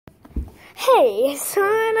Hey,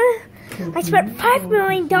 son, I spent $5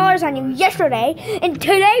 million on you yesterday, and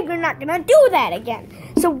today we're not gonna do that again.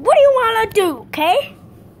 So what do you want to do, okay?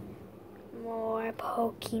 More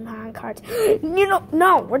Pokemon cards.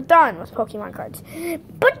 No, we're done with Pokemon cards.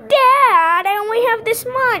 But Dad, I only have this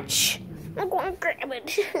much. I'm going to grab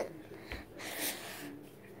it.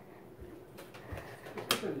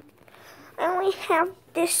 I only have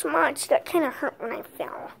this much. That kind of hurt when I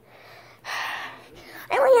fell.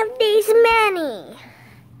 I only have these many.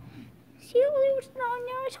 See,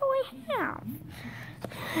 that's all I have.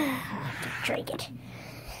 Drink it.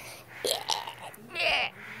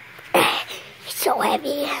 It's so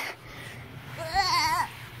heavy.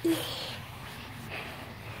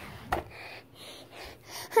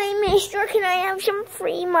 Hi, mister. Can I have some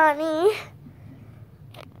free money?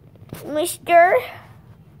 Mister?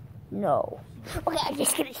 No. Okay, I'm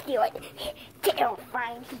just gonna steal it. Oh,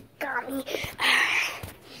 fine. He got me.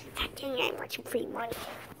 God dang it, I want some free money.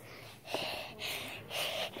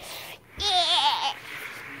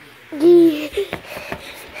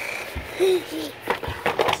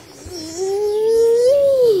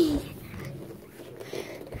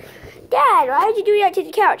 Dad, why did you do that to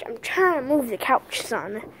the couch? I'm trying to move the couch,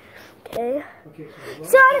 son. Okay.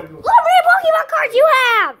 Son, look how many Pokemon cards you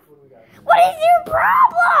have! What is your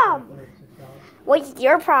problem? What's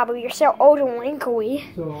your problem? You're so old and wrinkly.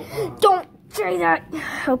 Don't say that,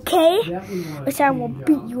 okay? Or I will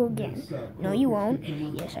beat you again. No, you won't.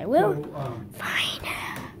 Yes, I will. Fine.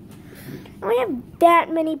 I only have that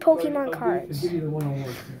many Pokemon cards.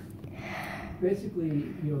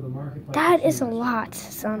 That is a lot,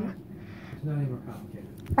 son.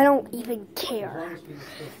 I don't even care.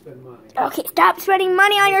 Okay, stop spending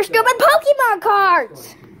money on your stupid Pokemon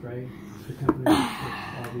cards!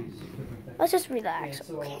 Let's just relax,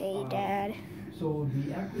 okay, Dad?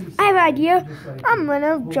 I have an idea. I'm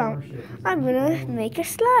gonna jump. I'm gonna make a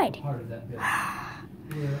slide. I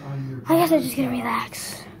guess I'm just gonna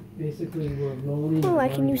relax. Oh, I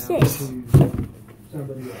can use this.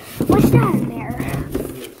 What's that in there?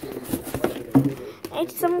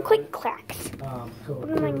 It's some quick clacks. What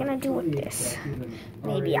am I gonna do with this?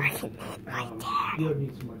 Maybe I can hit my dad.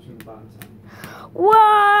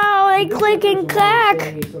 Whoa, they click and clack.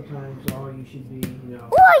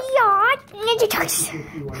 Oh, yeah. Ninja Turtles.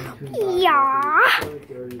 Yeah.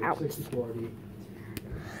 Ouch.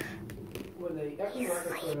 Yeah.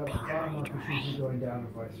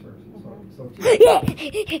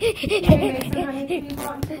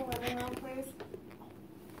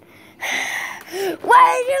 Why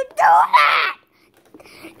did you do that?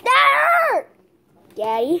 That hurt!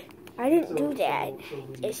 Daddy, I didn't do that.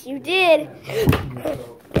 Yes, you did.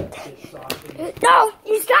 No,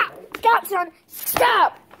 you stop! Stop, son!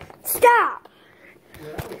 Stop! Stop!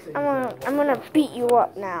 I'm gonna beat you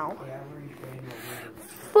up now.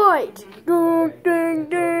 Fight! Ding, ding,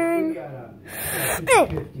 ding!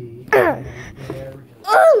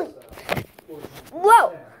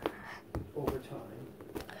 Whoa!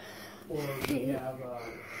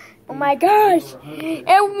 Oh my gosh!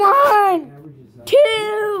 And 1,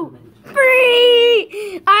 2,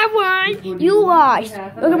 3! I won! You lost!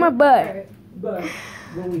 Look at my butt. But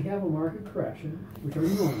when we have a market correction, which are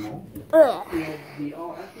normal,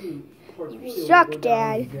 you suck,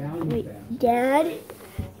 Dad. Wait, Dad?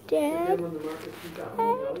 Dad?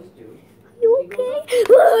 You okay?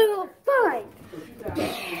 Oh, fine.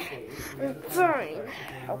 Fine.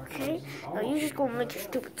 Okay. Now you just go make your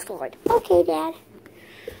stupid slide. Okay, Dad.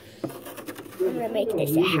 I'm gonna make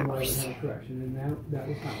this a house.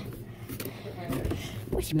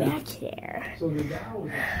 What's back there?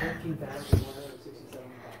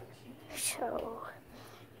 So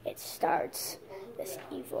it starts this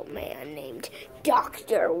evil man named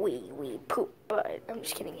Dr. Wee Poop, but I'm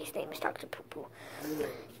just kidding, his name is Dr. Poopoo.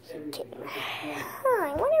 Huh, I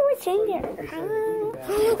wonder what's in there. Ah!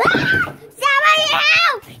 Somebody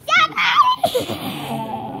help! Somebody!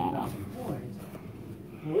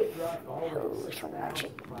 Oh, so much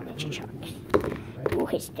Ninja Turtles. Oh,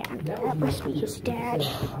 his dad. That must be his dad.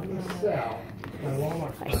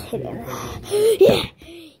 Let's hit him. Yeah!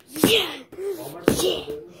 Yeah!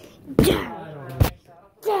 Yeah!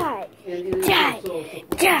 Die! Die! Die!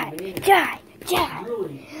 Die! Die! Die!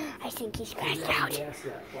 I think he's passed out.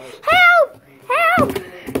 Help! Help!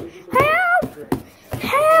 Help!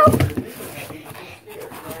 Help!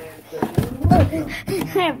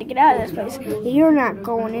 I have to get out of this place. You're not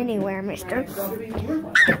going anywhere, mister.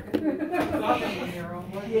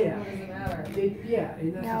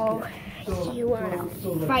 No, you want to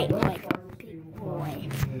fight like a big boy.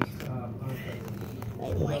 I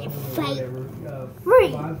want to fight.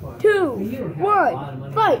 3, 2,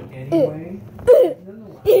 1, fight!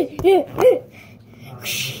 High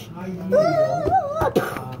yield,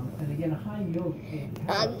 and again, a high yield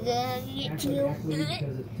I'm gonna get you. equity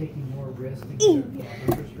because it's taking more risk to get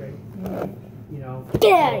interest rate. You know,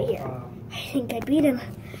 Get out of here. I think I beat him.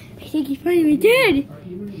 I think he finally did.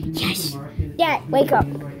 Yes. Dad, wake up.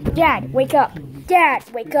 Dad, wake up. Dad,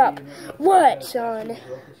 wake up. What, son?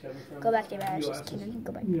 Go back to bed. Just kidding.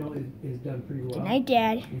 Go back. Good night,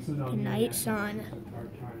 Dad. Good night, son.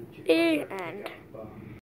 And